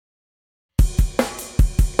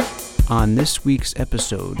On this week's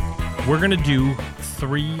episode, we're going to do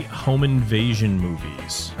 3 home invasion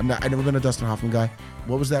movies. I've never been a Dustin Hoffman guy.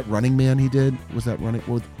 What was that Running Man he did? Was that Running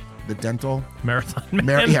with the dental? Marathon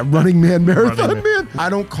Man. Running Man, Marathon Running Man. I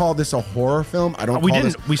don't call this a horror film. I don't. We call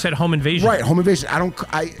didn't. This, we said home invasion. right, home invasion.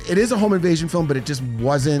 It is a home invasion film, but it just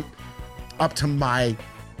wasn't up to my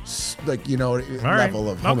level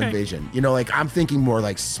of home invasion. You know, like I'm thinking more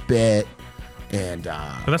like Spit and.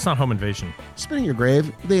 But that's not home invasion. Spit in Your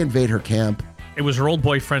Grave. They invade her camp. It was her old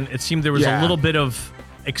boyfriend. It seemed there was a little bit of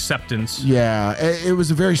acceptance. Yeah, it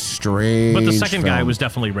was a very strange. But the second guy film. was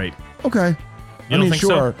definitely rape. Okay. You don't think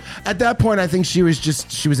so? At that point, I think she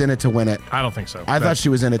was in it to win it. I don't think so. I thought she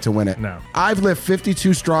was in it to win it. No. I've lived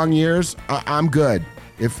 52 strong years. I'm good.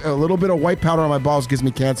 If a little bit of white powder on my balls gives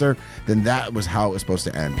me cancer, then that was how it was supposed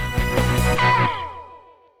to end.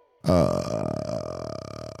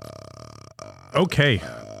 Okay.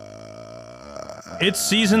 It's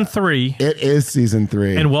season 3. It is season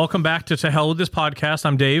 3. And welcome back to Hell With This Podcast.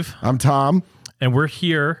 I'm Dave. I'm Tom. And we're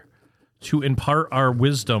here to impart our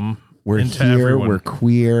wisdom We're into here. everyone. We're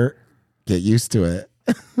queer. Get used to it.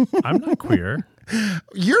 I'm not queer.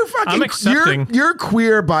 You're fucking. I'm accepting. You're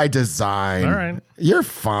queer by design. All right. You're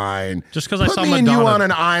fine. Just because I saw Put me Madonna. and you on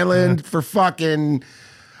an island for fucking,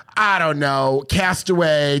 I don't know,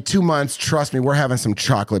 Castaway, 2 months. Trust me, we're having some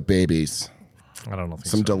chocolate babies. I don't think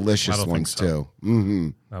Some so. delicious ones too. Mm-hmm.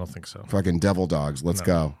 I don't think so. Fucking devil dogs. Let's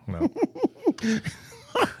go. No.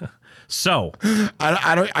 So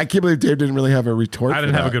I can't believe Dave didn't really have a retort. I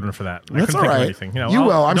didn't have a good one for that. That's I couldn't all think of right. anything. You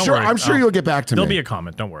will. Don't worry. I'm sure you'll get back to There'll me. be a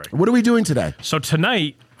comment. Don't worry. What are we doing today? So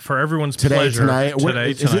tonight, for everyone's Today, pleasure, tonight. What, today,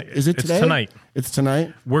 is tonight. It today? It's tonight. It's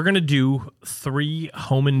tonight. We're gonna do 3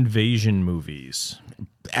 home invasion movies.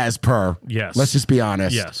 As per. Yes. Let's just be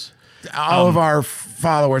honest. Yes. All of our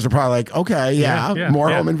followers are probably like, okay, more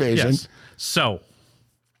home invasion. Yes. So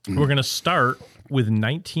we're gonna start with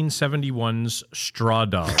 1971's Straw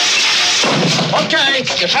Dogs. Okay,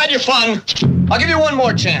 you've had your fun. I'll give you one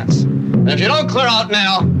more chance. And if you don't clear out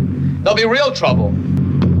now, there'll be real trouble.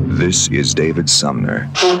 This is David Sumner.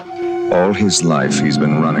 All his life he's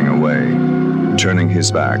been running away, turning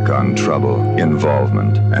his back on trouble,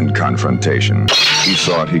 involvement, and confrontation. He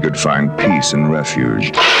thought he could find peace and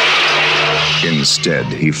refuge. Instead,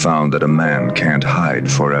 he found that a man can't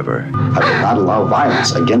hide forever. I will not allow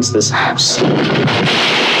violence against this house.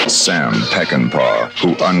 Sam Peckinpah,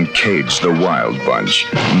 who uncaged the Wild Bunch,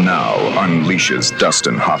 now unleashes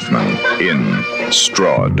Dustin Hoffman in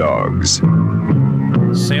Straw Dogs.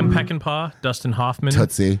 Sam Peckinpah, Dustin Hoffman,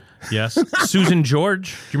 Tootsie. Yes. Susan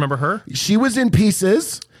George. Do you remember her? She was in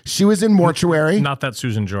Pieces. She was in Mortuary. Not that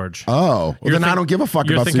Susan George. Oh, well, then I don't give a fuck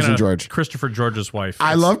You're about thinking Susan of George. Christopher George's wife.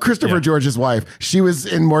 I love Christopher George's wife. She was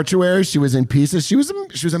in Mortuary. She was in Pieces. She was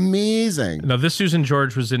amazing. No, this Susan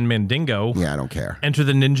George was in Mandingo. Yeah, I don't care. Enter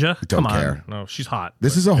the Ninja. Don't Come care. on. No, she's hot.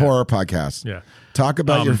 This is a horror podcast. Yeah. Talk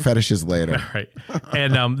about your fetishes later. Right.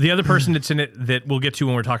 And the other person that's in it that we'll get to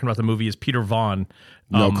when we're talking about the movie is Peter Vaughn.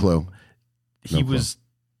 No clue. He was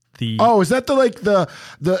the Oh, is that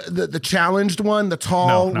the challenged one? The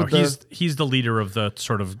tall? no. with He's the leader of the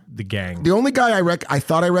sort of the gang. the only guy I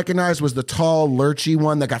thought I recognized was the tall, lurchy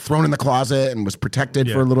one that got thrown in the closet and was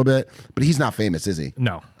protected for a little bit. But he's not famous, is he?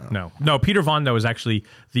 No. Peter Vaughn though is actually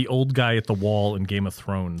the old guy at the wall in Game of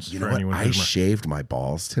Thrones. You know what? I shaved my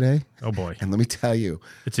balls today. Oh boy, And let me tell you,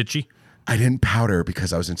 it's itchy. I didn't powder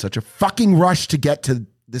because I was in such a fucking rush to get to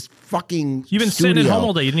this fucking You've been studio. sitting at home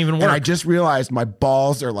all day. You didn't even work. And I just realized my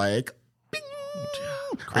balls are like, bing.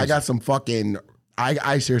 I got some fucking,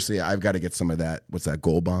 I seriously, I've got to get some of that. What's that,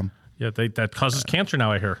 Gold Bomb? Yeah, that causes cancer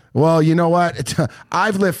now, I hear. Well, you know what?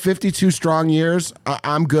 I've lived 52 strong years.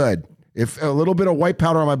 I'm good. If a little bit of white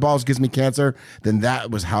powder on my balls gives me cancer, then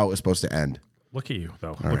that was how it was supposed to end. Look at you,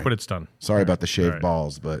 though. Look what it's done. Sorry about the shaved right.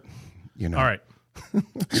 balls, but you know. All right.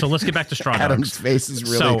 So let's get back to Straw Dogs. Adam's face is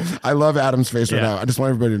really, I love Adam's face right now. I just want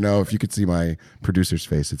everybody to know, if you could see my producer's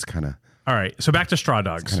face, it's kind of All right. So back to Straw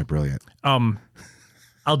Dogs. brilliant.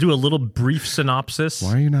 I'll do a little brief synopsis.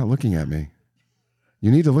 Why are you not looking at me?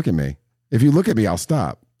 You need to look at me. If you look at me, I'll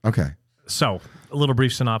stop. Okay. So, a little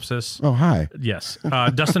brief synopsis. Oh, hi. Yes.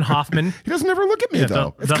 Dustin Hoffman. He doesn't ever look at me,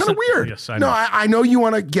 though. It's kind Dustin- of weird. Yes, I know. No, I know you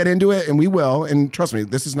want to get into it, and we will. And trust me,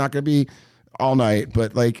 this is not going to be all night.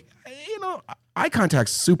 But, like, you know, eye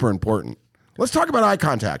contact's super important. Let's talk about eye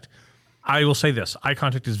contact. I will say this. Eye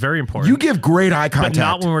contact is very important. You give great eye contact. But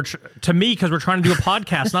not when we're, to me, because we're trying to do a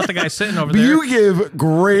podcast, not the guy sitting over there. You give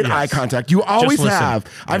great Yes. eye contact. You always listen. have.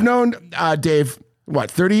 Yeah. I've known Dave,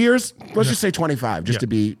 30 years? Let's just say 25, just to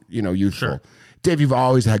be, youthful. Sure. Dave, you've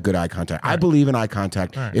always had good eye contact. I believe in eye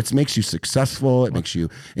contact. It makes you successful. It makes you,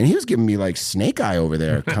 and he was giving me like snake eye over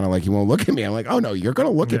there, kind of like he won't look at me. I'm like, oh no, you're going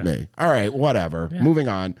to look at me. All right, whatever. Moving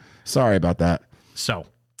on. Sorry about that. So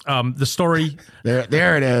the story.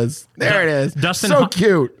 There it is. There it is. Dustin so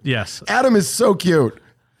cute. Yes. Adam is so cute.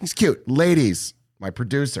 He's cute. Ladies, my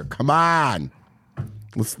producer, come on.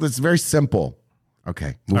 It's very simple.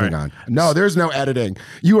 Okay, moving on. No, there's no editing.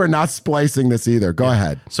 You are not splicing this either. Go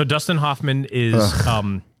ahead. So Dustin Hoffman is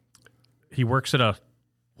he works at a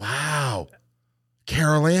Wow.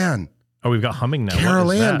 Carol Ann. Oh, we've got humming now.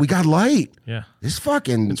 Carol Ann, we got light. Yeah. It's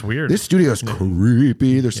weird. This studio is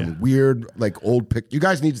creepy. There's some weird, like old pic. You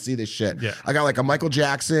guys need to see this shit. Yeah. I got like a Michael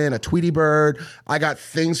Jackson, a Tweety Bird. I got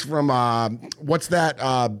things from what's that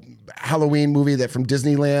Halloween movie that from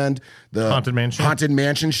Disneyland? The Haunted Mansion. Haunted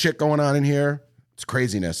Mansion shit going on in here. It's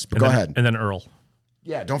craziness. But go ahead. And then Earl.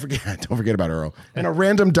 Yeah, don't forget about Earl. And a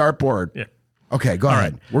random dartboard. Yeah. Okay, go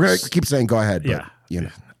ahead. right. We're gonna keep saying go ahead, but Yeah. you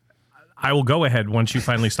know. I will go ahead once you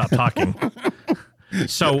finally stop talking.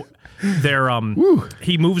 So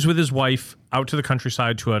he moves with his wife out to the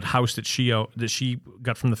countryside to a house that she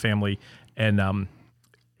got from the family, and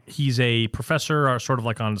he's a professor, or sort of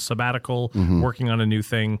like on sabbatical, working on a new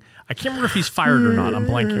thing. I can't remember if he's fired or not. I'm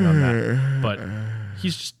blanking on that, but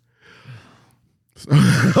he's just.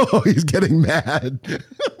 Oh, he's getting mad.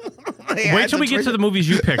 Wait till we get to the movies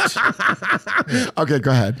you picked. Okay,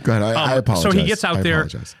 go ahead. I apologize. So he gets out there.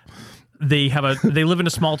 Apologize. They live in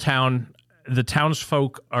a small town. The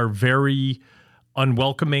townsfolk are very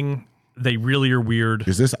unwelcoming. They really are weird.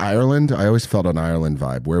 Is this Ireland? I always felt an Ireland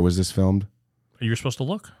vibe. Where was this filmed? You're supposed to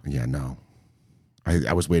look. Yeah, no.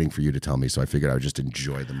 I was waiting for you to tell me, so I figured I would just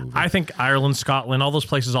enjoy the movie. I think Ireland, Scotland, all those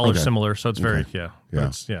places all are similar. So it's very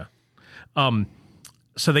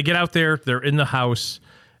So they get out there. They're in the house,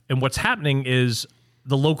 and what's happening is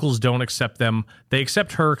the locals don't accept them. They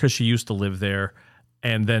accept her because she used to live there.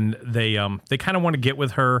 And then they kind of want to get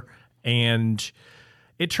with her, and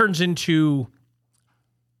it turns into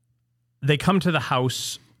they come to the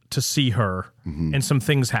house to see her, and some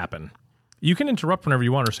things happen. You can interrupt whenever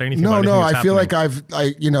you want or say anything. No, that's I feel happening.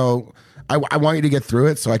 like I want you to get through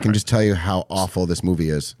it so I can just tell you how awful this movie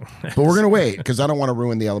is. But we're gonna wait because I don't want to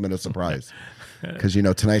ruin the element of surprise. Because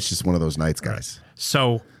tonight's just one of those nights, guys.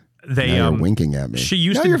 So. They now you're winking at me.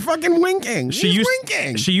 You're fucking winking. She's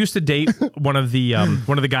winking. She used to date one of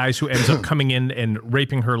the guys who ends up coming in and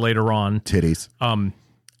raping her later on. Titties.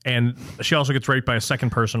 And she also gets raped by a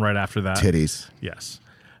second person right after that. Titties. Yes.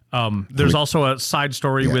 There's also a side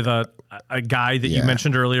story with a guy that you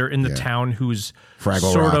mentioned earlier in the town who's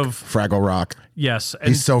Fraggle Rock. Yes. And,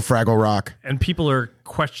 he's so Fraggle Rock. And people are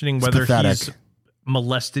questioning whether he's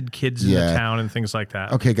molested kids in the town and things like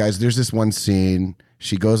that. Okay, guys, there's this one scene.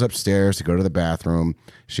 She goes upstairs to go to the bathroom.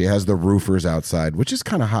 She has the roofers outside, which is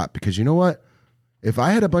kind of hot because you know what? If I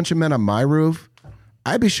had a bunch of men on my roof,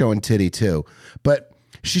 I'd be showing titty too. But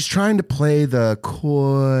she's trying to play the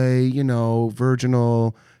coy,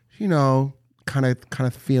 virginal, kind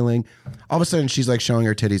of feeling. All of a sudden, she's like showing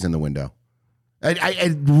her titties in the window.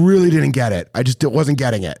 I really didn't get it. I just wasn't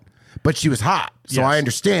getting it. But she was hot, so I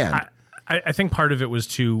understand. I think part of it was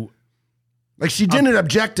to... Like she didn't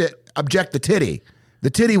object the titty. The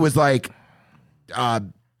titty was like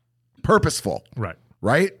purposeful.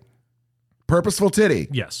 Right? Purposeful titty.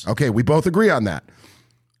 Yes. Okay, we both agree on that.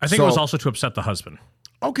 I think it was also to upset the husband.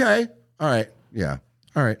 Okay. All right. Yeah.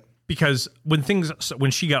 All right. Because when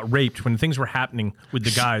she got raped, when things were happening with the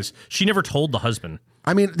guys, she never told the husband.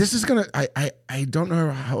 I mean, this is gonna I don't know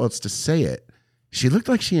how else to say it. She looked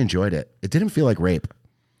like she enjoyed it. It didn't feel like rape.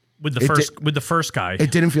 With the first guy. It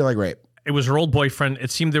didn't feel like rape. It was her old boyfriend. It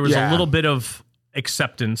seemed there was a little bit of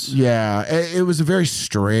acceptance. Yeah, it was a very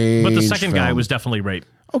strange. But the second film. guy was definitely rape.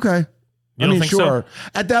 Okay. You don't think sure. so?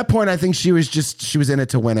 At that point, I think she was in it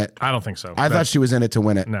to win it. I don't think so. I thought she was in it to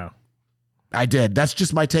win it. No. I did. That's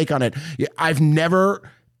just my take on it. I've never,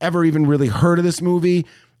 ever even really heard of this movie.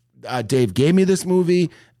 Dave gave me this movie,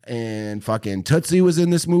 and fucking Tootsie was in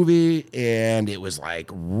this movie, and it was like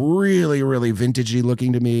really, really vintagey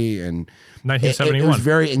looking to me. And 1971. It was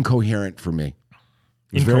very incoherent for me.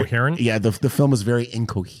 Incoherent? The film was very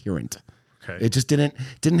incoherent. Okay. It just didn't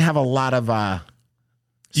have a lot of.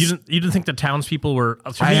 You didn't think the townspeople were?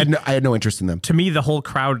 I had no interest in them. To me, the whole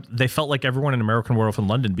crowd, they felt like everyone in American Werewolf in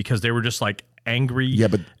London because they were just like angry,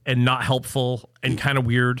 and not helpful and kind of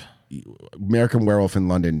weird. American Werewolf in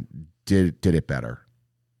London did it better.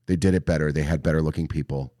 They did it better. They had better looking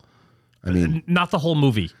people. I mean, not the whole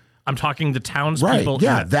movie. I'm talking the townspeople. Right?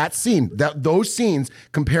 Yeah, that scene, those scenes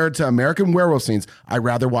compared to American Werewolf scenes, I'd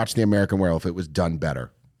rather watch the American Werewolf. It was done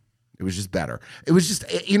better. It was just better. It was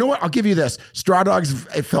just, you know what? I'll give you this. Straw Dogs,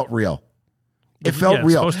 it felt real. It felt it's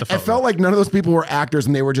real. supposed to It felt like none of those people were actors,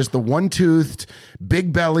 and they were just the one-toothed,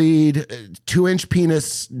 big-bellied, 2-inch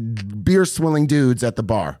penis, beer-swilling dudes at the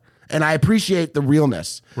bar. And I appreciate the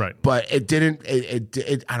realness. Right. But it didn't,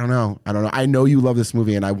 I don't know. I know you love this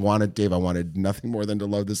movie, and I wanted nothing more than to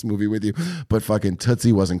love this movie with you, but fucking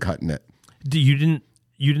Tootsie wasn't cutting it. You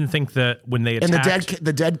didn't think that when they attacked... And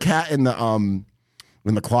the dead cat in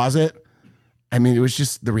the closet, I mean, it was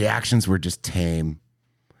just, the reactions were just tame.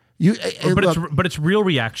 But it's real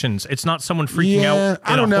reactions. It's not someone freaking out.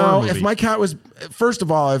 I don't know. If my cat was, first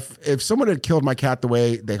of all, if someone had killed my cat the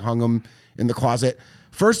way they hung him in the closet,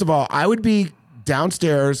 first of all, I would be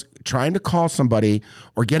downstairs trying to call somebody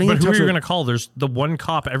or getting in touch. But who are you going to call? There's the one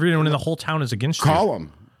cop. Everyone in the whole town is against you. Call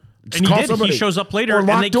him. And he did. Somebody. He shows up later and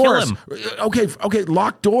they doors. Kill him. Okay,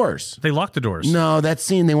 lock doors. They locked the doors. No, that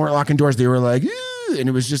scene, they weren't locking doors. They were like, ew, and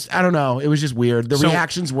it was just, I don't know. It was just weird. The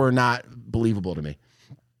reactions were not believable to me.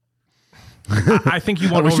 I think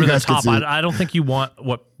you want over the top. I don't think you want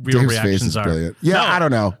what real Dave's reactions are. Brilliant. Yeah, no. I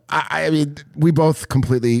don't know. I mean, we both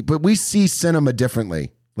completely, but we see cinema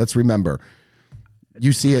differently. Let's remember.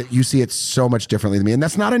 You see it so much differently than me, and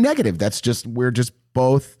that's not a negative. That's just, we're just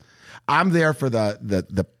both. I'm there for the.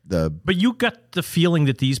 But you got the feeling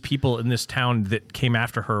that these people in this town that came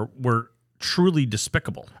after her were truly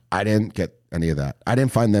despicable. I didn't get any of that. I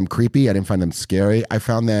didn't find them creepy. I didn't find them scary. I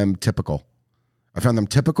found them typical.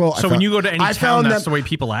 So when you go to any town, that's the way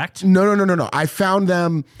people act? No. I found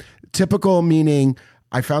them typical, meaning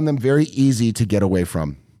I found them very easy to get away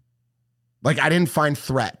from. Like, I didn't find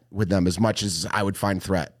threat with them as much as I would find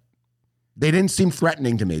threat. They didn't seem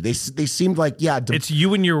threatening to me. They seemed like, it's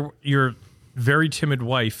you and your very timid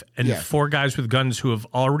wife and 4 guys with guns who have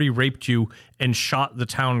already raped you and shot the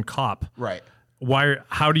town cop. Right.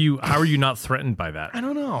 How are you not threatened by that? I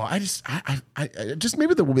don't know. I just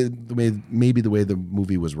maybe the way the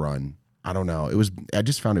movie was run. I don't know. I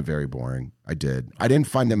just found it very boring. I didn't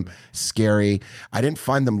find them scary. I didn't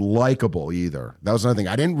find them likable either. That was another thing.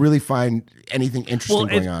 I didn't really find anything interesting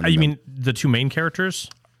going on. You mean the 2 main characters?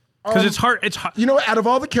 Because it's hard. You know, out of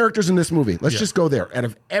all the characters in this movie, let's just go there. Out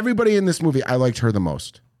of everybody in this movie, I liked her the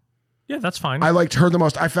most. Yeah, that's fine. I liked her the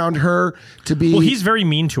most. I found her to be... Well, he's very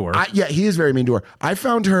mean to her. He is very mean to her. I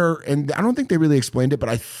found her, and I don't think they really explained it, but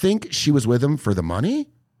I think she was with him for the money,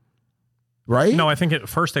 right? No, I think at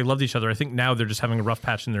first they loved each other. I think now they're just having a rough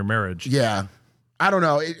patch in their marriage. Yeah. I don't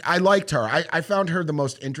know. I liked her. I found her the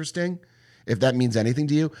most interesting, if that means anything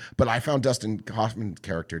to you, but I found Dustin Hoffman's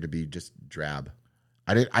character to be just drab.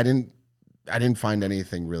 I didn't find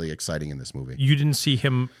anything really exciting in this movie. You didn't see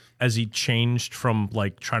him as he changed from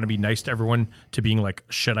like trying to be nice to everyone to being like,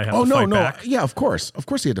 shit, I have to fight back? Yeah, of course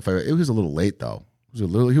he had to fight. It was a little late though. He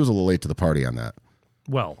was a little late to the party on that.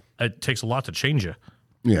 Well, it takes a lot to change you.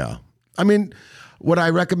 Yeah. I mean, would I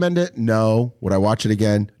recommend it? No. Would I watch it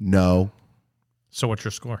again? No. So what's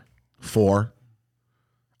your score? 4.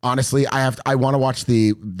 Honestly, I want to watch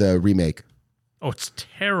the remake. Oh, it's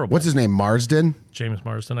terrible. What's his name? Marsden? James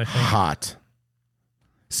Marsden, I think. Hot.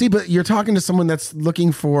 See, but you're talking to someone that's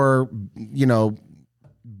looking for,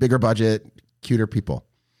 bigger budget, cuter people.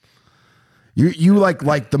 You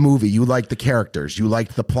like the movie. You like the characters. You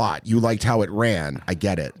liked the plot. You liked how it ran. I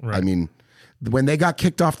get it. Right. I mean, when they got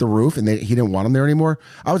kicked off the roof and he didn't want them there anymore,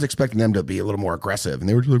 I was expecting them to be a little more aggressive, and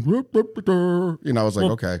they were just like, I was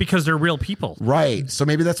like, okay, because they're real people, right? So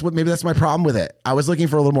maybe that's my problem with it. I was looking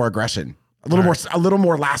for a little more aggression. A little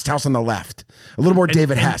more Last House on the Left, a little more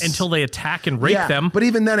David Hess until they attack and rape them. But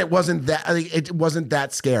even then, it wasn't that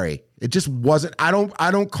scary. It just wasn't. I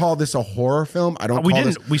don't call this a horror film. I don't.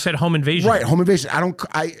 We said home invasion. Right, home invasion.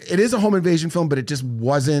 It is a home invasion film, but it just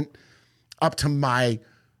wasn't up to my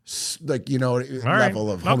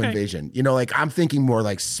level of home invasion. I'm thinking more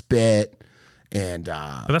like Spit and.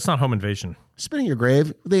 But that's not home invasion. Spit in Your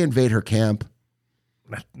Grave. They invade her camp.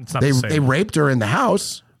 It's not the same. They raped her in the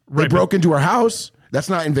house. They broke into her house. That's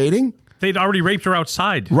not invading. They'd already raped her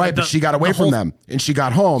outside. Right, but she got away from them, and she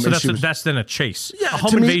got home. So that's then a chase. Yeah, a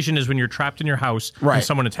home invasion is when you're trapped in your house and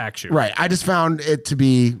someone attacks you. Right. I just found it to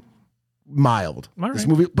be mild. This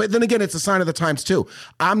movie, but then again, it's a sign of the times too.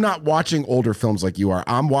 I'm not watching older films like you are.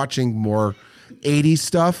 I'm watching more 80s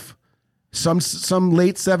stuff, some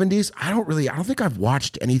late 70s. I don't think I've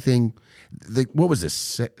watched anything. What was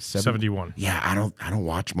this? 71. Yeah, I don't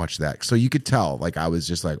watch much of that. So you could tell, I was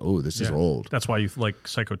just like, oh, this is old. That's why you like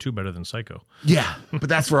Psycho 2 better than Psycho. Yeah, but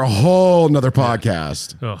that's for a whole nother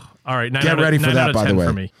podcast. Oh, all right, get ready for that. By the way,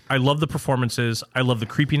 for me, I love the performances. I love the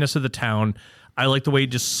creepiness of the town. I like the way it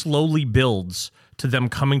just slowly builds to them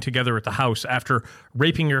coming together at the house after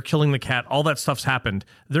raping her, killing the cat. All that stuff's happened.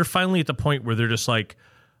 They're finally at the point where they're just like,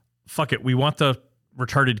 fuck it. We want the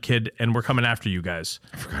retarded kid and we're coming after you guys.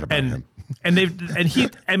 I forgot about him.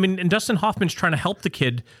 And Dustin Hoffman's trying to help the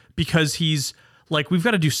kid because he's like, we've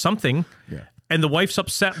got to do something. Yeah. And the wife's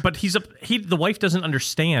upset, but the wife doesn't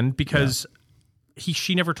understand because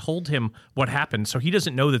she never told him what happened. So he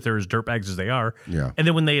doesn't know that they're as dirtbags as they are. Yeah. And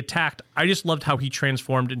then when they attacked, I just loved how he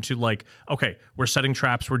transformed into like, okay, we're setting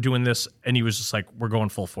traps, we're doing this. And he was just like, we're going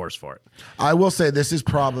full force for it. I will say this is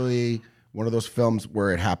probably one of those films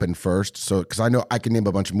where it happened first. So, because I know I can name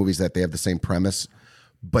a bunch of movies that they have the same premise,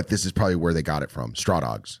 but this is probably where they got it from. Straw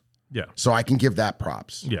Dogs. Yeah. So I can give that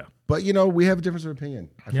props. Yeah. But, we have a difference of opinion.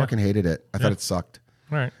 I fucking hated it. I thought it sucked.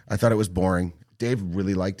 All right. I thought it was boring. Dave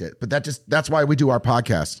really liked it. But that's why we do our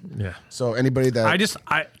podcast. Yeah. So anybody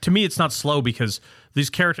that... to me, it's not slow because these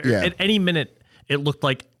characters, at any minute, it looked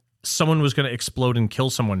like someone was going to explode and kill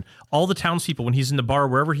someone. All the townspeople, when he's in the bar,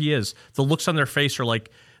 wherever he is, the looks on their face are like,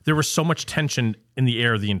 there was so much tension in the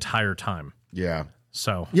air the entire time. Yeah.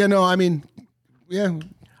 So... Yeah, no, I mean... Yeah.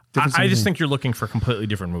 I just think you're looking for a completely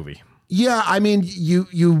different movie. Yeah, I mean,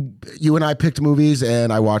 you and I picked movies,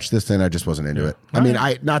 and I watched this, and I just wasn't into it. I mean,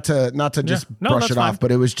 not to just brush it off,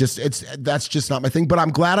 but it was just that's just not my thing. But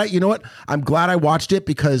I'm glad I'm glad I watched it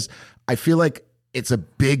because I feel like it's a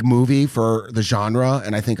big movie for the genre,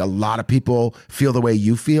 and I think a lot of people feel the way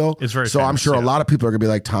you feel. It's very so famous, I'm sure a lot of people are gonna be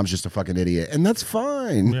like, Tom's just a fucking idiot, and that's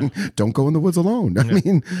fine. Yeah. Don't go in the woods alone. I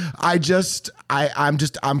mean, I'm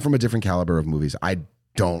from a different caliber of movies. I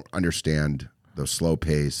don't understand those slow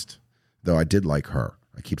paced. Though I did like Her.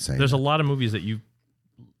 I keep saying there's a lot of movies that you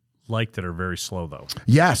like that are very slow, though.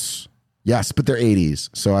 Yes, but they're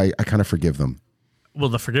 80s, so I kind of forgive them. Well,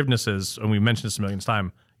 the forgiveness is, and we mentioned this a million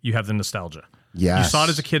times, you have the nostalgia. Yes. You saw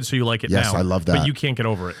it as a kid, so you like it now. Yes, I love that. But you can't get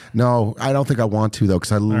over it. No, I don't think I want to, though,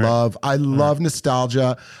 because I love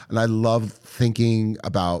nostalgia, and I love thinking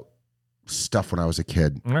about stuff when I was a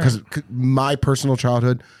kid. Because my personal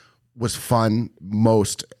childhood was fun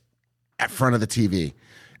most at front of the TV.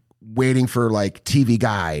 Waiting for like TV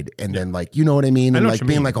Guide and then like, you know what I mean? And like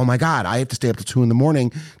being like, oh my God, I have to stay up till 2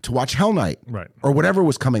 a.m. to watch Hell Night. Right. Or whatever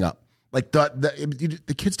was coming up. Like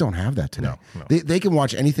the kids don't have that today. No. They can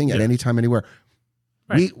watch anything at any time, anywhere.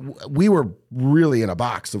 Right. We were really in a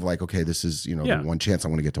box of like, okay, this is, the one chance I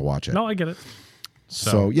want to get to watch it. No, I get it.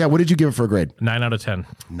 So yeah, what did you give it for a grade? 9 out of 10.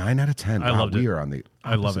 9 out of 10. I loved it. We are on the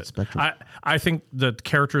I love it. spectrum. I think the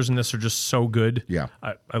characters in this are just so good. Yeah.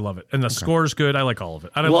 I love it. And the score is good. I like all of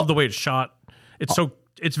it. And I love the way it's shot.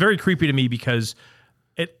 It's very creepy to me because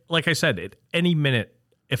like I said, at any minute,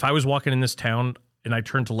 if I was walking in this town and I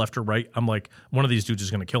turned to left or right, I'm like, one of these dudes is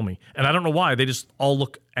going to kill me. And I don't know why. They just all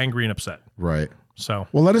look angry and upset. Right. So,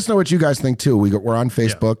 well, let us know what you guys think too. We're on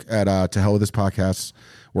Facebook at To Hell With This Podcast.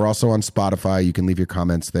 We're also on Spotify. You can leave your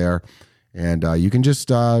comments there. And you can just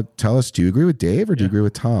tell us, do you agree with Dave or do you agree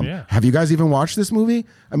with Tom? Yeah. Have you guys even watched this movie?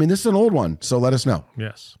 I mean, this is an old one, so let us know.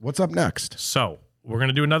 Yes. What's up next? So we're going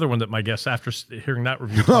to do another one that my guest, after hearing that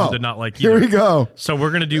review, Tom did not like either. Here we go. So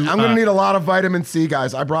we're going to do... I'm going to need a lot of vitamin C,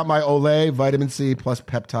 guys. I brought my Olay vitamin C plus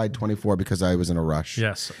peptide 24 because I was in a rush.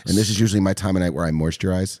 Yes. And this is usually my time of night where I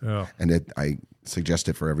moisturize. Oh. And I suggest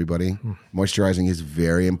it for everybody. Moisturizing is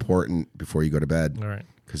very important before you go to bed. All right.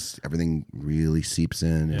 Because everything really seeps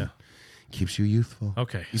in and keeps you youthful.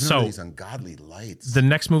 Okay. Even so these ungodly lights. The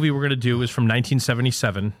next movie we're going to do is from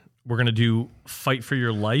 1977. We're going to do Fight for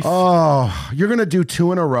Your Life. Oh, you're going to do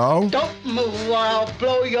 2 in a row? Don't move or I'll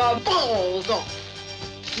blow your balls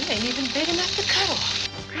off. You ain't even big enough to cuddle.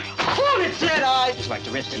 Hold it, said I. Just like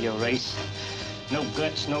the rest of your race. No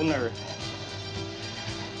guts, no nerve.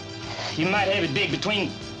 You might have it big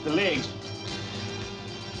between the legs,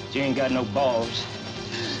 but you ain't got no balls.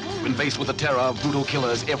 When faced with the terror of brutal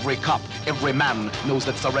killers, every cop, every man knows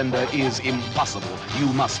that surrender is impossible.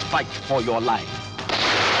 You must fight for your life.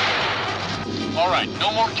 All right,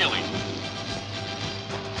 no more killing.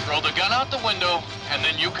 Throw the gun out the window, and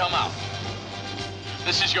then you come out.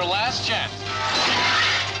 This is your last chance.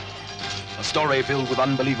 A story filled with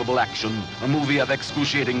unbelievable action, a movie of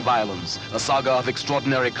excruciating violence, a saga of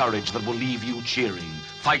extraordinary courage that will leave you cheering.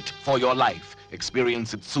 Fight for your life.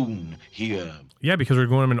 Experience it soon here. Yeah, because we're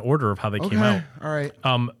going in order of how they came out. All right.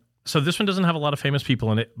 So this one doesn't have a lot of famous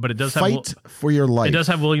people in it, but it does have Fight for Your Life. It does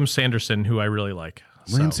have William Sanderson, who I really like.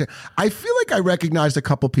 I feel like I recognized a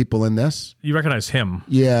couple people in this. You recognize him?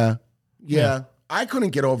 Yeah. I couldn't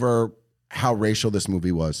get over how racial this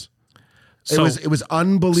movie was. It was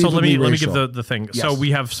unbelievably So let me racial. give the thing. Yes. So we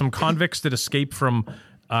have some convicts that escape from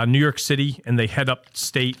New York City, and they head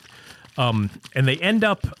upstate, and they end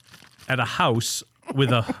up at a house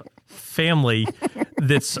with a family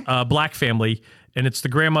that's a black family, and it's the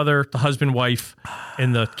grandmother, the husband, wife,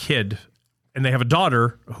 and the kid. And they have a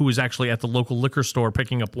daughter who is actually at the local liquor store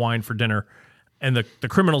picking up wine for dinner. And the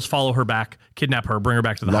criminals follow her back, kidnap her, bring her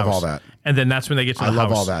back to the house. Love all that. And then that's when they get to the house. I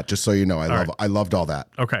love all that. Just so you know, I loved all that.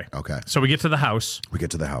 Okay. Okay. So we get to the house. We get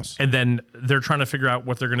to the house. And then they're trying to figure out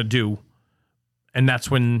what they're going to do. And that's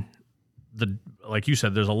when like you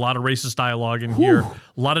said, there's a lot of racist dialogue in here. A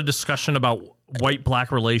lot of discussion about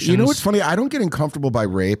white-black relations. You know what's funny? I don't get uncomfortable by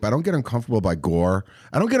rape. I don't get uncomfortable by gore.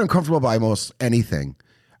 I don't get uncomfortable by almost anything.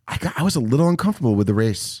 I was a little uncomfortable with the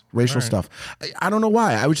racial stuff. I don't know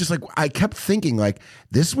why. I was just like, I kept thinking like,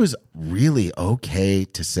 this was really okay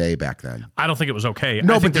to say back then. I don't think it was okay.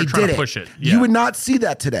 No, I think but they're trying to it. push it. Yeah. You would not see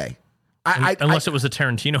that today. Unless it was a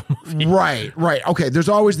Tarantino movie. Right. Okay. There's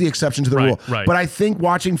always the exception to the rule. Right. But I think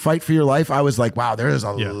watching Fight for Your Life, I was like, wow, there's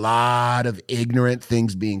a lot of ignorant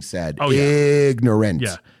things being said. Oh, yeah. Ignorant.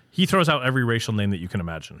 Yeah. He throws out every racial name that you can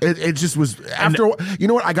imagine. It just was, you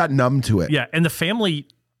know what? I got numb to it. Yeah. And the family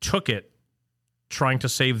took it trying to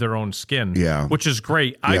save their own skin. Yeah. Which is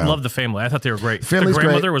great. I love the family. I thought they were great. Family's the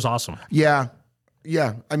grandmother great. was awesome. Yeah.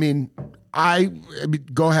 I mean,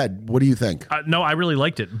 go ahead. What do you think? No, I really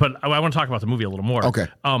liked it, but I want to talk about the movie a little more. Okay.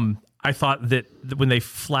 I thought that when they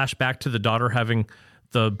flash back to the daughter having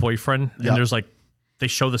the boyfriend, and there's like, they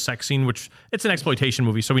show the sex scene, which it's an exploitation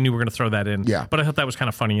movie, so we knew we were going to throw that in. Yeah. But I thought that was kind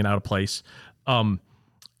of funny and out of place.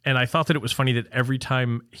 And I thought that it was funny that every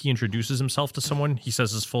time he introduces himself to someone, he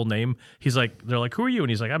says his full name. They're like, who are you? And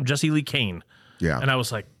he's like, I'm Jesse Lee Kane. Yeah. And I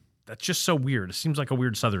was like, that's just so weird. It seems like a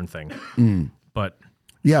weird Southern thing. But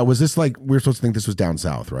yeah, was this like, we were supposed to think this was down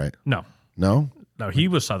south, right? No, he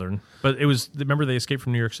was Southern, but it was, remember they escaped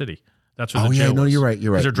from New York City. That's where the jail was. You're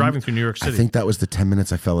right. They're driving through New York City. I think that was the 10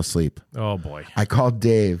 minutes I fell asleep. Oh boy. I called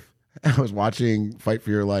Dave. I was watching Fight for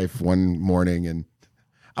Your Life one morning, and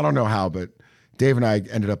I don't know how, but Dave and I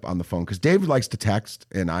ended up on the phone because Dave likes to text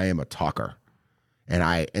and I am a talker.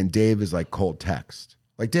 And Dave is like cold text.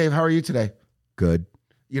 Like, Dave, how are you today? Good.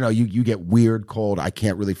 You know, you get weird, cold, I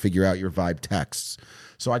can't really figure out your vibe texts.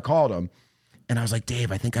 So I called him and I was like,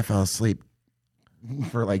 Dave, I think I fell asleep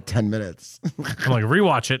for like 10 minutes. I'm like,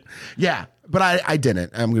 rewatch it. Yeah, but I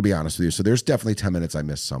didn't. I'm going to be honest with you. So there's definitely 10 minutes I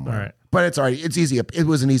missed somewhere. All right. But it's all right. It's easy. It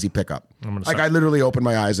was an easy pickup. I literally opened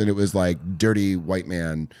my eyes and it was like dirty white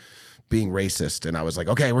man being racist. And I was like,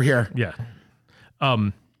 okay, we're here. Yeah.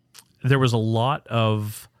 There was a lot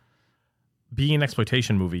of, being an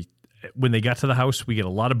exploitation movie, when they got to the house, we get a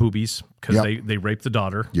lot of boobies because they raped the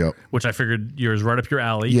daughter. Yep. Which I figured yours right up your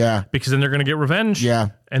alley. Yeah. Because then they're going to get revenge. Yeah.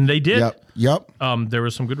 And they did. Yep. There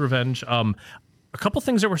was some good revenge. A couple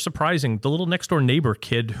things that were surprising. The little next door neighbor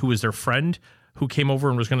kid who was their friend who came over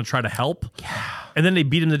and was going to try to help. Yeah. And then they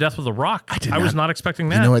beat him to death with a rock. I was not expecting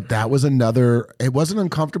that. You know what? That was another, it wasn't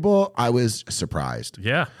uncomfortable. I was surprised.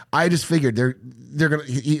 Yeah. I just figured they're going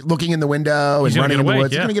to, looking in the window and running in the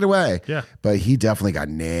woods, he's going to get away. Yeah. But he definitely got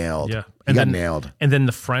nailed. Yeah. He got nailed. And then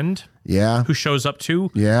the friend who shows up too.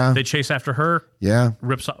 Yeah. They chase after her. Yeah.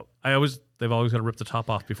 Rips up. They've always got to rip the top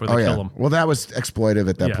off before they kill him. Well, that was exploitive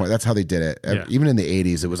at that point. That's how they did it. Yeah. Even in the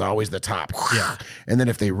 80s, it was always the top. Yeah. And then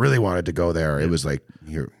if they really wanted to go there, it was like,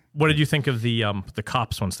 here. What did you think of the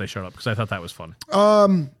cops once they showed up? Because I thought that was fun.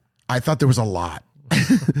 I thought there was a lot.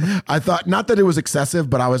 I thought, not that it was excessive,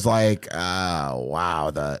 but I was like, wow,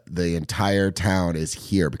 the entire town is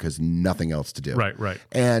here because nothing else to do. Right.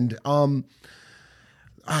 And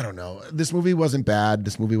I don't know. This movie wasn't bad.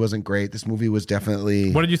 This movie wasn't great. This movie was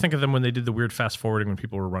definitely... What did you think of them when they did the weird fast forwarding when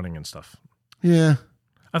people were running and stuff? Yeah.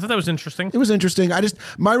 I thought that was interesting. It was interesting.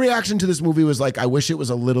 My reaction to this movie was like, I wish it was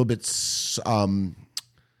a little bit...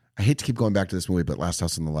 I hate to keep going back to this movie, but Last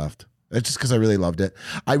House on the Left. It's just because I really loved it.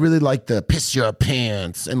 I really liked the piss your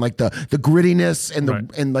pants and like the grittiness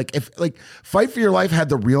and and like if like Fight for Your Life had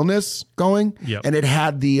the realness going, and it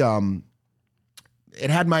had the it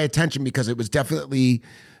had my attention because it was definitely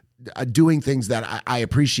doing things that I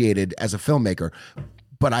appreciated as a filmmaker.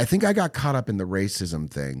 But I think I got caught up in the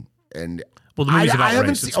racism thing, and well, the movie's about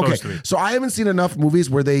race. It's supposed to be. So I haven't seen enough movies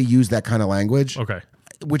where they use that kind of language. Okay.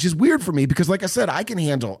 Which is weird for me because, like I said, I can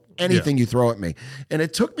handle anything you throw at me. And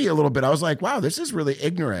it took me a little bit. I was like, wow, this is really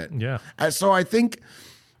ignorant. Yeah. So I think,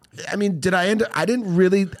 I mean, I didn't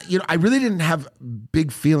really, I really didn't have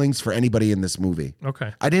big feelings for anybody in this movie.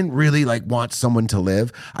 Okay. I didn't really like want someone to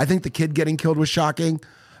live. I think the kid getting killed was shocking.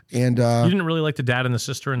 And you didn't really like the dad and the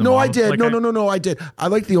sister and the no, mom? I did. Like no, I did. I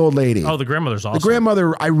like the old lady. Oh, the grandmother's awesome. The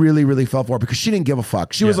grandmother, I really, really felt for because she didn't give a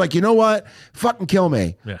fuck. She was like, you know what? Fucking kill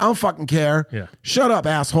me. Yeah. I don't fucking care. Yeah. Shut up,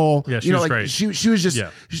 asshole. Yeah, she was like great. she was just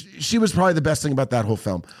she was probably the best thing about that whole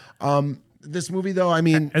film. this movie though, I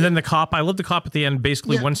mean, and then the cop. I love the cop at the end.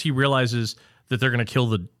 Basically, Yeah. once he realizes that they're going to kill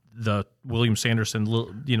the William Sanderson,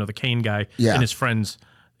 the Kane guy, Yeah. and his friends,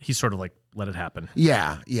 he's sort of like let it happen.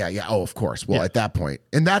 Yeah. Oh, of course. Well, at that point,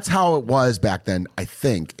 and that's how it was back then. I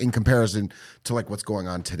think in comparison to like what's going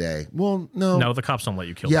on today. Well, no, the cops don't let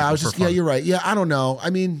you kill. Yeah, people I was for just fun. you're right. Yeah, I don't know. I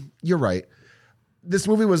mean, you're right. This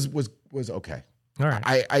movie was okay. All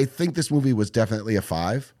right. I think this movie was definitely a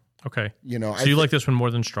 5. Okay. You know, so you like this one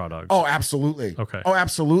more than Straw Dogs? Oh, absolutely. Okay. Oh,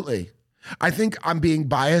 absolutely. I think I'm being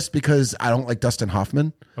biased because I don't like Dustin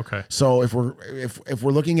Hoffman. Okay. So if we're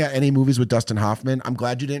looking at any movies with Dustin Hoffman, I'm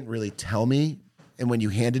glad you didn't really tell me. And when you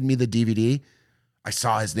handed me the DVD, I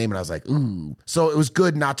saw his name and I was like, ooh. So it was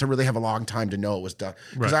good not to really have a long time to know it was done,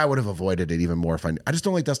 because I would have avoided it even more if I just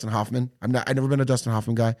don't like Dustin Hoffman. I've never been a Dustin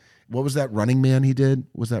Hoffman guy. What was that Running Man he did?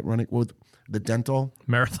 Was that Running with the dental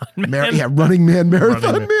Marathon Man? Running Man,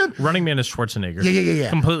 Marathon Man. Running Man is Schwarzenegger. Yeah.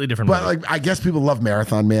 Completely different. But movie. like, I guess people love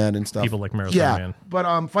Marathon Man and stuff. People like Marathon Man.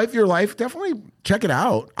 But Fight for Your Life, definitely check it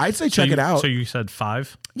out. I'd say check it out. So you said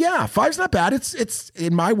 5? Yeah, 5's not bad. It's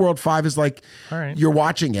in my world, 5 is like All right. you're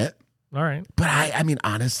watching it. All right. But I mean,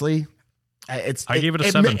 honestly, I gave it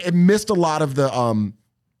a 7. It missed a lot of the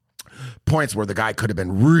points where the guy could have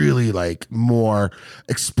been really like more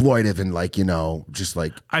exploitive and like, just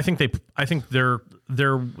like. I think they're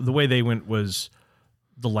the way they went was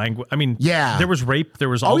the language. I mean, yeah, there was rape, there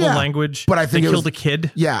was all the language, but I think they it killed was, a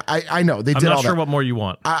kid. Yeah, I know they did. I'm not all sure that. what more you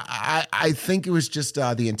want. I think it was just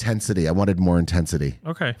the intensity. I wanted more intensity.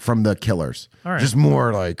 Okay. From the killers. All right. Just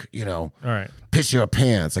more like All right. piss your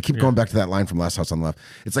pants. I keep going back to that line from Last House on the Left.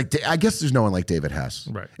 It's like, I guess there's no one like David Hess.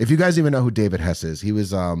 Right. If you guys even know who David Hess is, he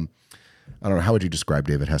was, I don't know, how would you describe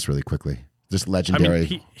David Hess really quickly? Just legendary. I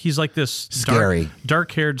mean, he's like this scary,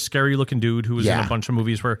 dark-haired, scary-looking dude who was in a bunch of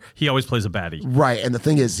movies where he always plays a baddie. Right, and the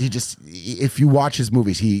thing is, if you watch his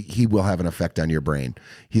movies, he will have an effect on your brain.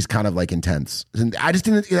 He's kind of like intense. And I just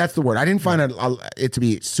didn't. That's the word. I didn't find it to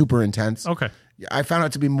be super intense. Okay. I found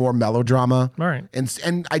it to be more melodrama. All right.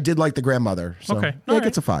 And I did like The Grandmother. So, Okay. Yeah, All it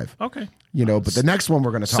gets a 5. Okay. But the next one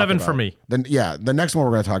we're going to talk 7 about. for me. Then the next one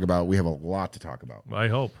we're going to talk about, we have a lot to talk about. I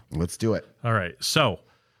hope. Let's do it. All right. So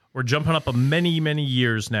we're jumping up many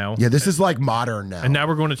years now. Yeah, this is like modern now. And now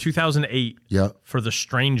we're going to 2008 for The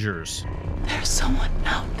Strangers. There's someone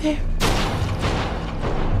out there.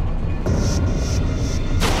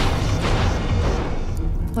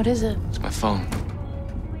 What is it? It's my phone.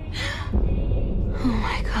 Oh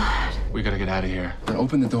my God. We gotta get out of here. Then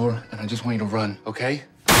open the door, and I just want you to run, okay?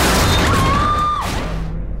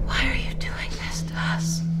 Why are you doing this to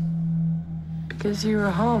us? Because you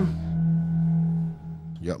were home.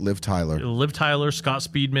 Yeah, Liv Tyler. Liv Tyler, Scott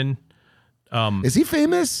Speedman. Is he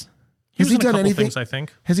famous? Has he done a couple anything? Things, I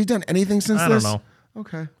think. Has he done anything since I this? don't know.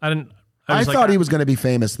 Okay. I thought he was going to be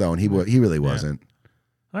famous though, and he really wasn't.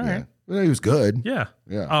 All right. Well, he was good. Yeah.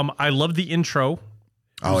 Yeah. I love the intro.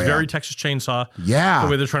 It was very Texas Chainsaw. Yeah.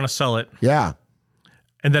 The way they're trying to sell it. Yeah.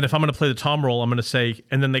 And then if I'm going to play the Tom role, I'm going to say,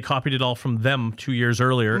 and then they copied it all from them 2 years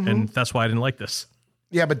earlier, and that's why I didn't like this.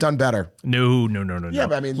 Yeah, but done better. No. Yeah,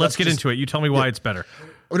 but I mean, let's get into it. You tell me why it's better.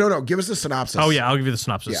 Oh, no. Give us the synopsis. Oh yeah, I'll give you the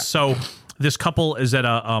synopsis. Yeah. So this couple is at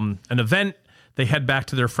an event. They head back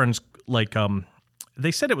to their friend's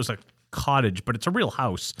they said it was a cottage, but it's a real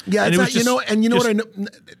house. Yeah, and it's it not, was just, you know what I know.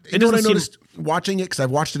 You know what I doesn't noticed watching it, because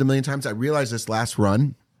I've watched it a million times. I realized this last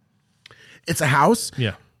run, it's a house.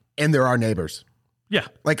 Yeah, and there are neighbors. Yeah,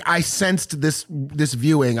 like I sensed this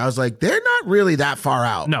viewing. I was like, they're not really that far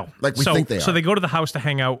out. No, like we think they are. So they go to the house to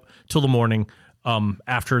hang out till the morning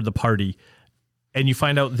after the party. And you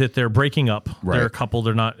find out that they're breaking up. Right. They're a couple.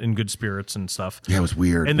 They're not in good spirits and stuff. Yeah, it was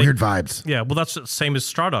weird. And weird vibes. Yeah, well, that's the same as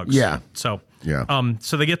Straw Dogs. Yeah. So yeah.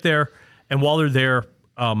 So they get there, and while they're there,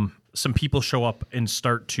 some people show up and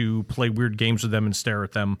start to play weird games with them and stare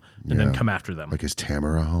at them, and then come after them. Like, is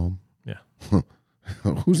Tamara home? Yeah.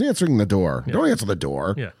 Who's answering the door? Yeah. Don't answer the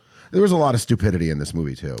door. Yeah. There was a lot of stupidity in this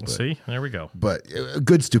movie too. But, See, there we go. But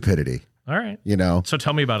good stupidity. All right. So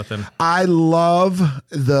tell me about it then. I love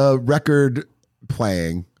the record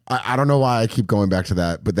playing. I don't know why I keep going back to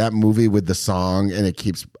that, but that movie with the song, and it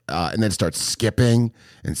keeps and then it starts skipping,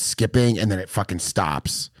 and then it fucking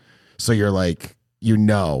stops. So you're like,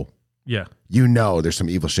 yeah, there's some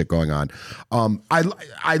evil shit going on.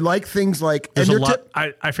 I like things like there's a lot.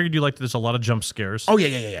 I figured you liked. There's a lot of jump scares. Oh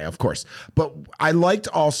yeah, of course. But I liked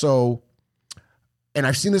also. And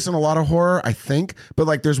I've seen this in a lot of horror, I think. But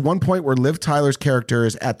like, there's one point where Liv Tyler's character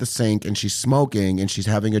is at the sink and she's smoking and she's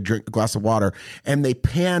having a glass of water, and they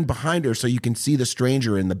pan behind her so you can see the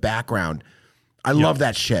stranger in the background. I love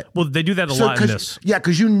that shit. Well, they do that a lot in this. Yeah,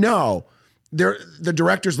 because the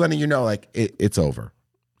director's letting you know, like, it's over.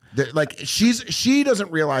 Like she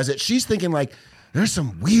doesn't realize it. She's thinking like, there's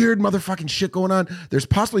some weird motherfucking shit going on. There's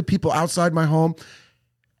possibly people outside my home.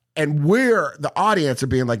 And we're, the audience, are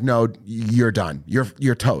being like, no, you're done.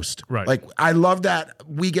 You're toast. Right. Like, I love that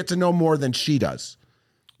we get to know more than she does.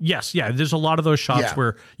 Yes, yeah. There's a lot of those shots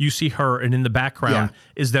where you see her, and in the background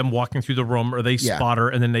is them walking through the room, or they spot her,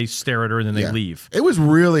 and then they stare at her, and then they leave. It was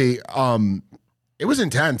really, it was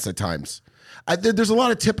intense at times. There's a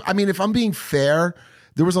lot of I mean, if I'm being fair,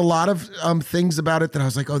 there was a lot of things about it that I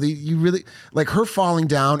was like, oh, you really, like her falling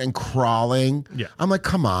down and crawling. Yeah. I'm like,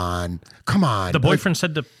 come on. The boyfriend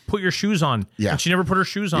said to put your shoes on. Yeah. And she never put her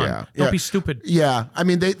shoes on. Yeah. Don't be stupid. Yeah. I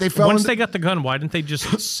mean, they fell Once they got the gun, why didn't they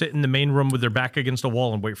just sit in the main room with their back against a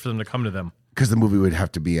wall and wait for them to come to them? Because the movie would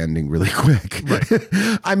have to be ending really quick.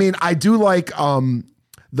 Right. I mean, I do like,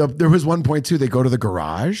 there was one point too, they go to the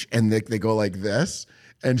garage and they go like this,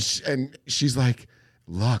 and she's like,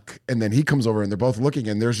 look, and then he comes over and they're both looking,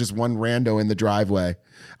 and there's just one rando in the driveway.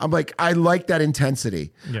 I'm like, I like that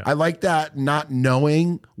intensity. Yeah. I like that not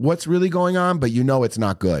knowing what's really going on, but you know it's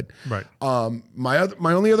not good. Right. My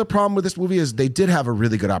only other problem with this movie is they did have a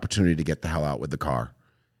really good opportunity to get the hell out with the car.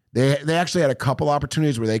 They actually had a couple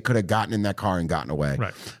opportunities where they could have gotten in that car and gotten away.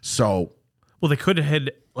 Right. So, well, they could have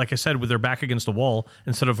had, like I said, with their back against the wall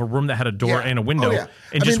instead of a room that had a door and a window,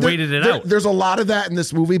 and just waited it out. There's a lot of that in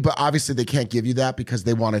this movie, but obviously they can't give you that because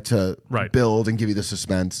they wanted to build and give you the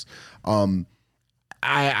suspense.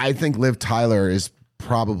 I think Liv Tyler is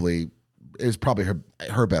probably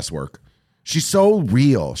her best work. She's so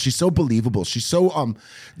real. She's so believable. She's so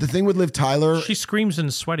the thing with Liv Tyler, she screams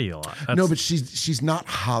and sweaty a lot. No, but she's not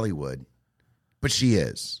Hollywood. But she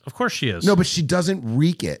is. Of course she is. No, but she doesn't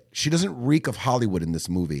reek it. She doesn't reek of Hollywood in this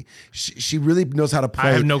movie. She really knows how to play.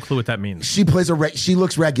 I have no clue what that means. She plays she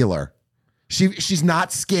looks regular. She's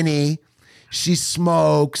not skinny. She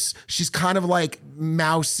smokes. She's kind of like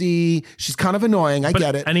mousy. She's kind of annoying. I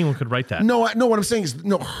get it. Anyone could write that. No, what I'm saying is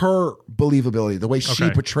her believability, the way she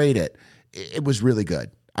portrayed it, it was really good.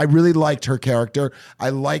 I really liked her character. I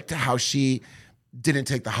liked how she didn't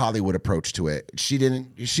take the Hollywood approach to it.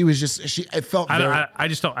 It felt I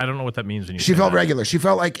don't know what that means when you she say felt that. regular. She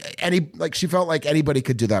felt like anybody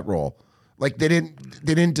could do that role. Like they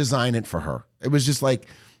didn't design it for her. It was just like,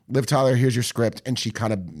 Liv Tyler, here's your script, and she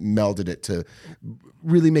kind of melded it to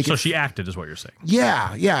really make it. So she acted, is what you're saying.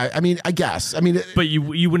 Yeah. I mean, I guess. I mean, but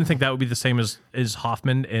you wouldn't think that would be the same as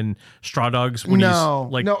Hoffman in Straw Dogs? No.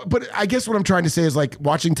 But I guess what I'm trying to say is like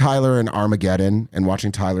watching Tyler in Armageddon and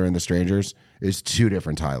watching Tyler in The Strangers is two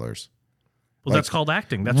different Tylers. Well, that's called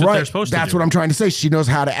acting. That's what they're supposed to do. That's what I'm trying to say. She knows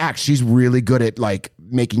how to act. She's really good at like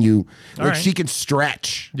making you she can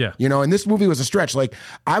stretch. Yeah. You know, and this movie was a stretch. Like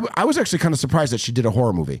I was actually kind of surprised that she did a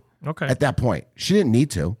horror movie. Okay. At that point. She didn't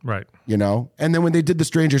need to. Right. You know? And then when they did The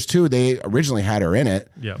Strangers 2, they originally had her in it.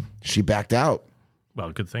 Yeah. She backed out.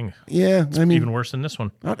 Well, good thing. Yeah. I mean, even worse than this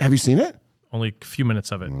one. Have you seen it? Only a few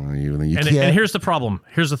minutes of it. You and here's the problem.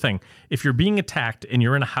 Here's the thing. If you're being attacked and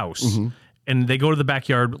you're in a house and they go to the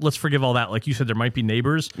backyard, let's forgive all that. Like you said, there might be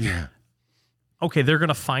neighbors. Yeah. Okay, they're going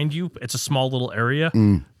to find you. It's a small little area.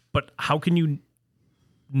 But how can you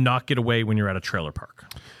not get away when you're at a trailer park?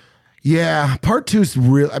 Yeah. Part 2's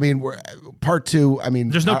real. I mean, part 2, I mean.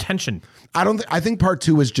 There's no tension. I think part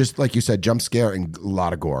 2 is just, like you said, jump scare and a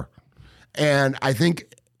lot of gore. And I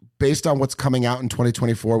think based on what's coming out in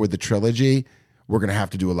 2024 with the trilogy, we're going to have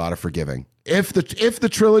to do a lot of forgiving. If the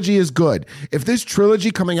trilogy is good, if this trilogy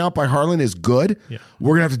coming out by Harlan is good,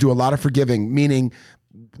 we're going to have to do a lot of forgiving, meaning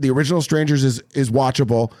the original Strangers is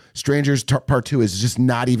watchable. Strangers Part 2 is just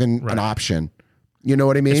not even an option. You know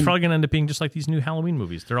what I mean? It's probably going to end up being just like these new Halloween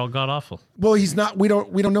movies. They're all god awful. Well, he's not. We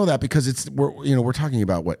don't know that because we're talking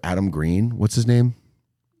about what Adam Green. What's his name?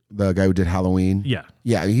 The guy who did Halloween. Yeah.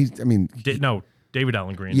 Yeah. David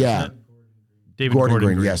Allen Green. Yeah. David Gordon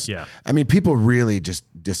Green. Yes. Yeah. I mean, people really just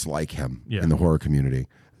dislike him in the horror community.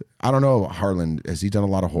 I don't know, Harlan. Has he done a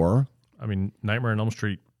lot of horror? I mean, Nightmare on Elm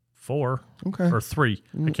Street 4. Okay. Or 3.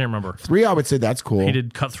 I can't remember. 3, I would say that's cool. He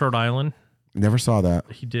did Cutthroat Island. Never saw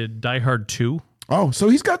that. He did Die Hard 2. Oh, so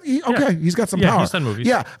he's got he's got some power. He's done movies.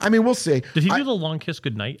 Yeah, I mean, we'll see. Did he do The Long Kiss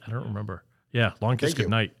Goodnight? I don't remember. Yeah, Long Kiss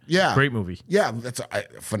Goodnight. Yeah. Great movie. Yeah, that's a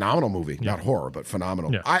phenomenal movie. Not horror, but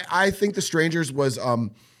phenomenal. Yeah. I think The Strangers was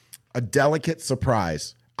a delicate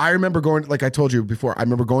surprise. I remember going, like I told you before, I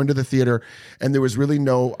remember going to the theater and there was really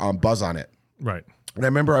no buzz on it. Right. And I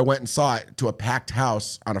remember I went and saw it to a packed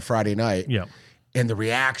house on a Friday night. Yeah. And the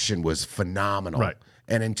reaction was phenomenal. Right.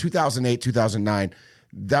 And in 2008, 2009,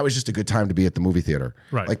 that was just a good time to be at the movie theater.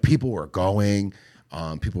 Right. Like people were going,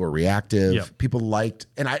 people were reactive, Yep. people liked,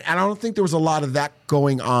 and I don't think there was a lot of that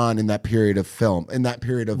going on in that period of film, in that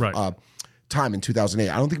period of time in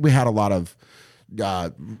 2008. I don't think we had a lot of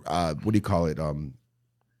what do you call it?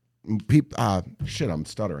 Shit, I'm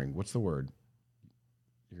stuttering. What's the word?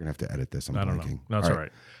 You're gonna have to edit this. I don't know. No, that's all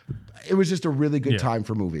right. It was just a really good time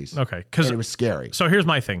for movies. Okay, because it was scary. So here's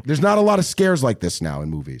my thing. There's not a lot of scares like this now in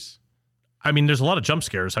movies. I mean, there's a lot of jump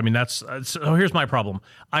scares. I mean, so here's my problem.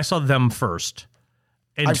 I saw them first.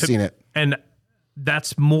 And I've seen it. And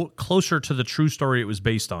that's more closer to the true story it was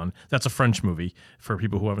based on. That's a French movie for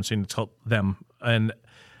people who haven't seen it, them. And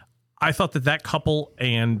I thought that couple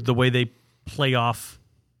and the way they play off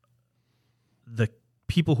the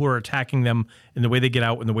people who are attacking them and the way they get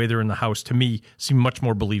out and the way they're in the house, to me, seem much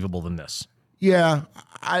more believable than this. Yeah.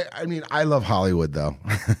 I mean, I love Hollywood, though.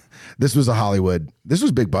 This was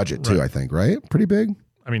big budget, too, I think, right? Pretty big?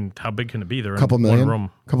 I mean, how big can it be? They're couple in million, one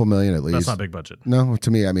room. Couple million at least. That's not big budget. No,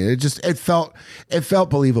 to me, I mean, it felt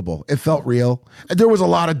believable. It felt real. There was a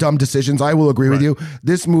lot of dumb decisions. I will agree with you.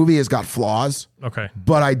 This movie has got flaws. Okay.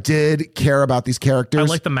 But I did care about these characters. I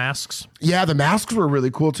like the masks. Yeah, the masks were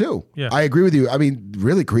really cool too. Yeah. I agree with you. I mean,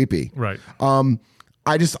 really creepy. Right.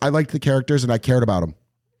 I liked the characters and I cared about them.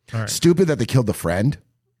 All right. Stupid that they killed the friend.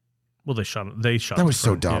 Well, they shot That was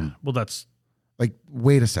so dumb. Yeah. Well, that's like,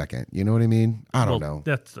 wait a second. You know what I mean? I don't know.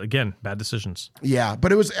 That's, again, bad decisions. Yeah,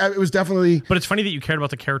 but it was definitely. But it's funny that you cared about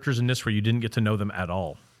the characters in this where you didn't get to know them at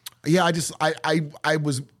all. Yeah, I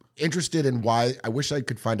was interested in why. I wish I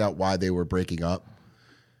could find out why they were breaking up.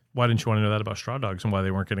 Why didn't you want to know that about Straw Dogs and why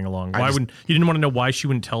they weren't getting along? You didn't want to know why she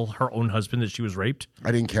wouldn't tell her own husband that she was raped?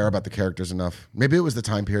 I didn't care about the characters enough. Maybe it was the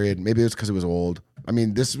time period. Maybe it was because it was old. I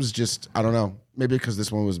mean, this was just, I don't know. Maybe because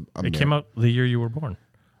this one was. It came out the year you were born.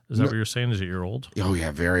 Is that what you're saying? Is it you're old? Oh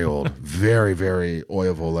yeah, very old. Very, very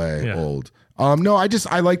oil volé old. No,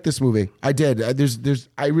 I like this movie. I did. I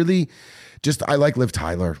like Liv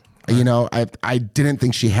Tyler. Right. You know, I didn't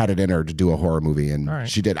think she had it in her to do a horror movie, and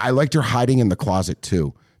she did. I liked her hiding in the closet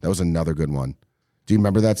too. That was another good one. Do you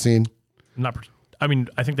remember that scene? I mean,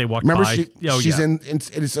 I think they walked by. She's in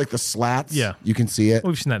it's like the slats. Yeah. You can see it.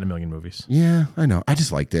 Well, we've seen that in a million movies. Yeah, I know. I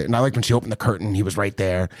just liked it. And I liked when she opened the curtain, he was right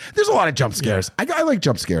there. There's a lot of jump scares. Yeah. I like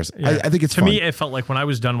jump scares. Yeah. I think it's fun. To me, it felt like when I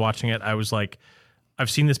was done watching it, I was like,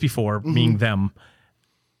 I've seen this before, being them.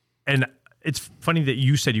 And it's funny that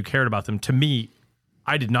you said you cared about them. To me,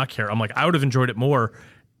 I did not care. I'm like, I would have enjoyed it more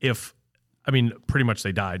if, I mean, pretty much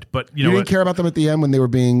they died. But you know, didn't care about them at the end when they were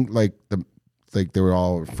being like they were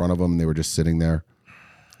all in front of them and they were just sitting there.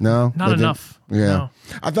 No, not enough. Yeah, no.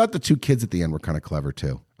 I thought the two kids at the end were kind of clever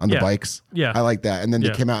too on the bikes. Yeah, I like that. And then they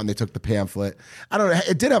came out and they took the pamphlet. I don't know.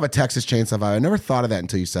 It did have a Texas Chainsaw vibe. I never thought of that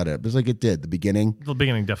until you said it. It was like it did. The beginning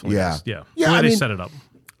definitely. Does. Yeah. Yeah. The way they set it up.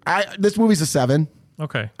 This movie's a 7.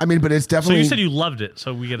 Okay. I mean, but it's definitely. So you said you loved it,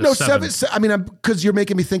 so we get a 7. I mean, because you're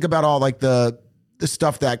making me think about all like the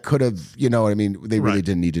stuff that could have. You know what I mean? They really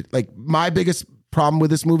didn't need it. Like my biggest problem with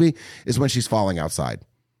this movie is when she's falling outside.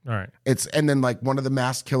 All right. And then like one of the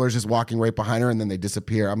masked killers is walking right behind her and then they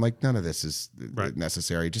disappear. I'm like, none of this is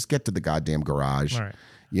necessary. Just get to the goddamn garage. All right.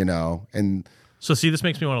 You know, and so see, this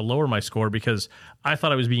makes me want to lower my score because I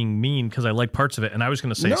thought I was being mean because I like parts of it, and I was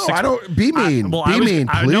going to say no, I don't be mean. Be mean,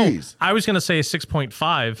 please. I was going to say a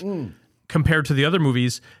 6.5 compared to the other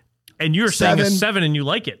movies, and you're saying a 7 and you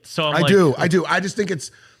like it. So I do. I just think it's.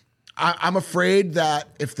 I'm afraid that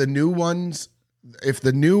if the new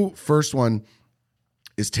first one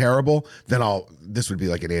is terrible, then this would be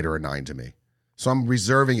like an 8 or a 9 to me. So I'm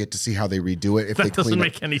reserving it to see how they redo it. If that doesn't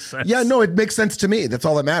make any sense. Yeah, no, it makes sense to me. That's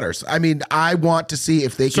all that matters. I mean, I want to see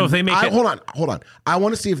if they can. So if they make it, hold on. I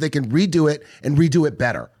want to see if they can redo it and redo it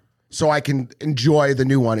better, so I can enjoy the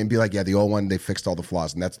new one and be like, yeah, the old one they fixed all the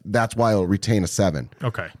flaws, and that's why I'll retain a 7.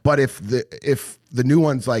 Okay. But if the new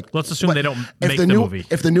one's like, let's assume they don't make the movie.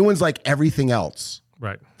 If the new one's like everything else.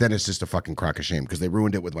 Right. Then it's just a fucking crock of shame because they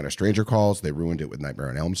ruined it with When a Stranger Calls. They ruined it with Nightmare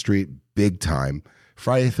on Elm Street. Big time.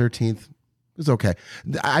 Friday the 13th is okay.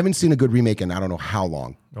 I haven't seen a good remake in I don't know how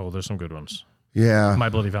long. Oh, there's some good ones. Yeah. My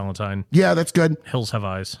Bloody Valentine. Yeah, that's good. Hills Have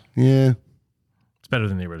Eyes. Yeah. It's better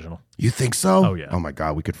than the original. You think so? Oh, yeah. Oh, my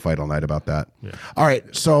God. We could fight all night about that. Yeah. All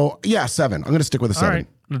right. So, yeah, 7. I'm going to stick with a 7. All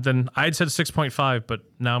right. Then I had said 6.5, but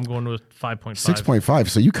now I'm going to a 5.5. 6.5.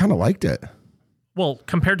 So you kind of liked it. Well,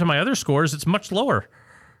 compared to my other scores, it's much lower.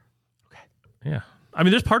 Yeah. I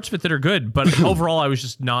mean, there's parts of it that are good, but overall, I was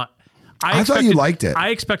just not. I thought you liked it. I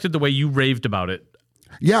expected the way you raved about it.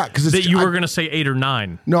 Yeah, because that you were going to say 8 or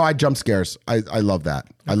 9. No, I jump scares. I love that.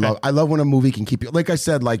 Okay. I love when a movie can keep you. Like I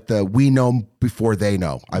said, like the we know before they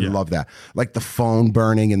know. I love that. Like the phone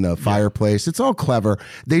burning in the fireplace. It's all clever.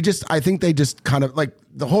 I think they just kind of like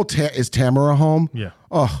the whole is Tamara home. Yeah.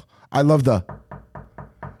 Oh, I love the.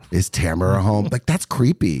 Is Tamara home? Like, that's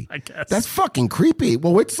creepy. I guess. That's fucking creepy.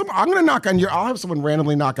 Well, wait, I'm going to knock on I'll have someone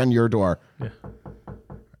randomly knock on your door. Yeah.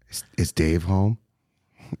 Is Dave home?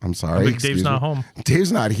 I'm sorry. Dave's excuse not me. home.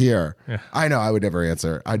 Dave's not here. Yeah. I know. I would never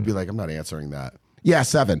answer. I'd be like, I'm not answering that. Yeah,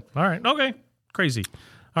 7. All right. Okay. Crazy.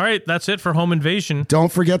 All right. That's it for Home Invasion.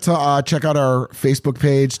 Don't forget to check out our Facebook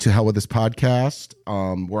page, To Hell With This Podcast.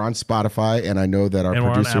 We're on Spotify, and I know that our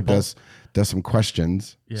producer does some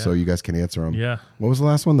questions, so you guys can answer them. Yeah. What was the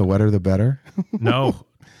last one? The wetter, the better? No.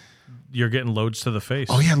 You're getting loads to the face.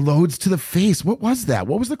 Oh, yeah, loads to the face. What was that?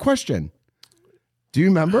 What was the question? Do you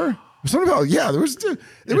remember? Something about,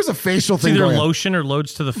 there was a facial thing. It's either going on. lotion or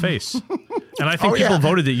loads to the face. And I think people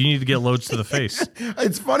voted that you need to get loads to the face.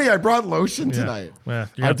 It's funny. I brought lotion tonight. Yeah,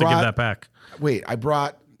 you have to give that back. Wait, I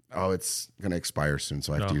brought. Oh, it's going to expire soon,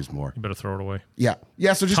 so I have to use more. You better throw it away. Yeah.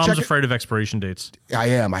 Yeah, so just Tom's check afraid of expiration dates. I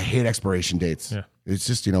am. I hate expiration dates. Yeah. It's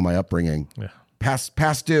just, my upbringing. Yeah.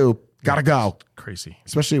 Past due. Gotta go. Crazy.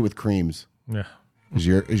 Especially with creams. Yeah. Is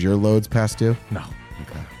your loads past due? No.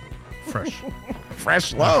 Okay. Fresh.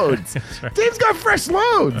 Fresh loads. Right. Dave's got fresh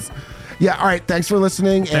loads. Yeah, all right. Thanks for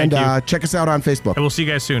listening. Thank and you. Check us out on Facebook. And we'll see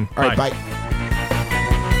you guys soon. All right, bye.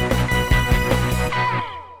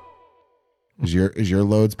 Is your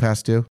loads past due?